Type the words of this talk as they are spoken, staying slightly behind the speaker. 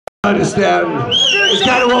Understand? It's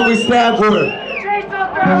kind of what we stand for.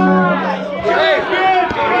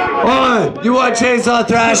 You want Chainsaw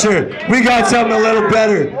Thrasher? We got something a little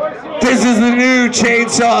better. This is the new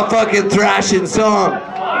Chainsaw fucking thrashing song.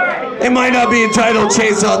 It might not be entitled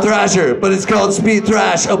Chainsaw Thrasher, but it's called Speed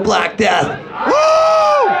Thrash of Black Death. Woo!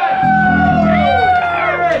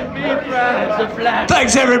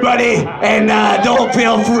 Thanks everybody, and don't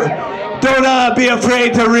be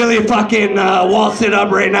afraid to really fucking waltz it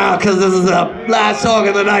up right now, because this is the last song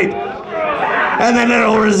of the night. And then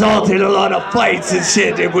it'll result in a lot of fights and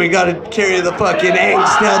shit if we gotta carry the fucking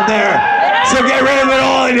angst out there. So get rid of it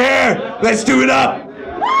all in here. Let's do it up.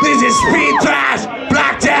 This is Speed Thrash,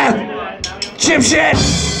 Black Death, Chip Shit.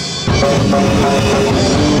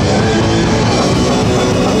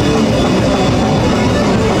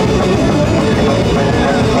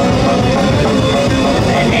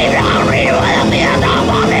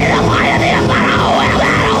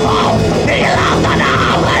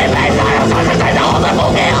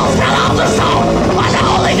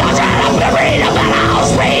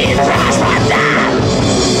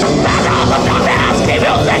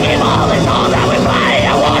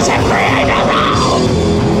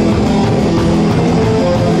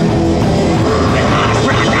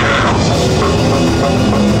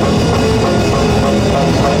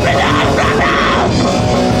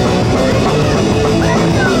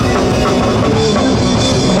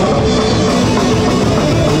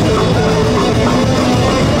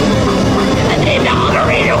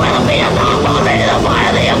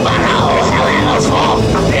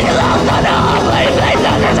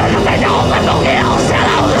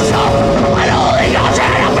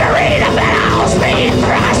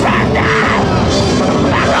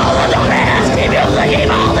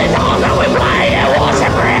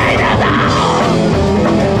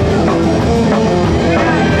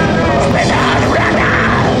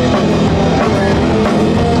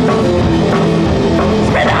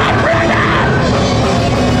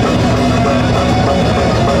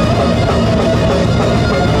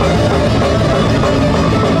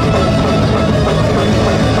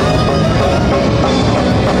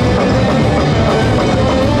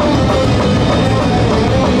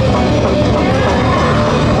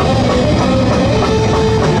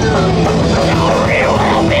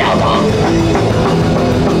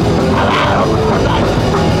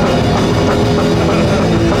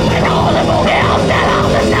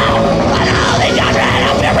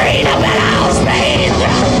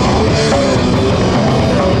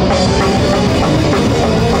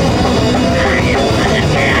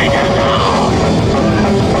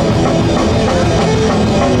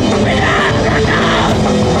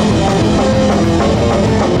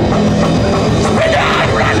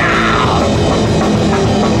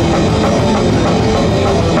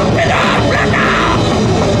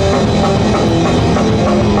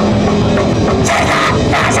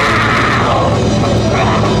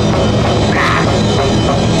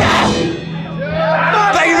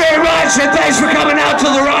 And thanks for coming out to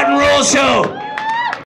the Rotten Roll Show.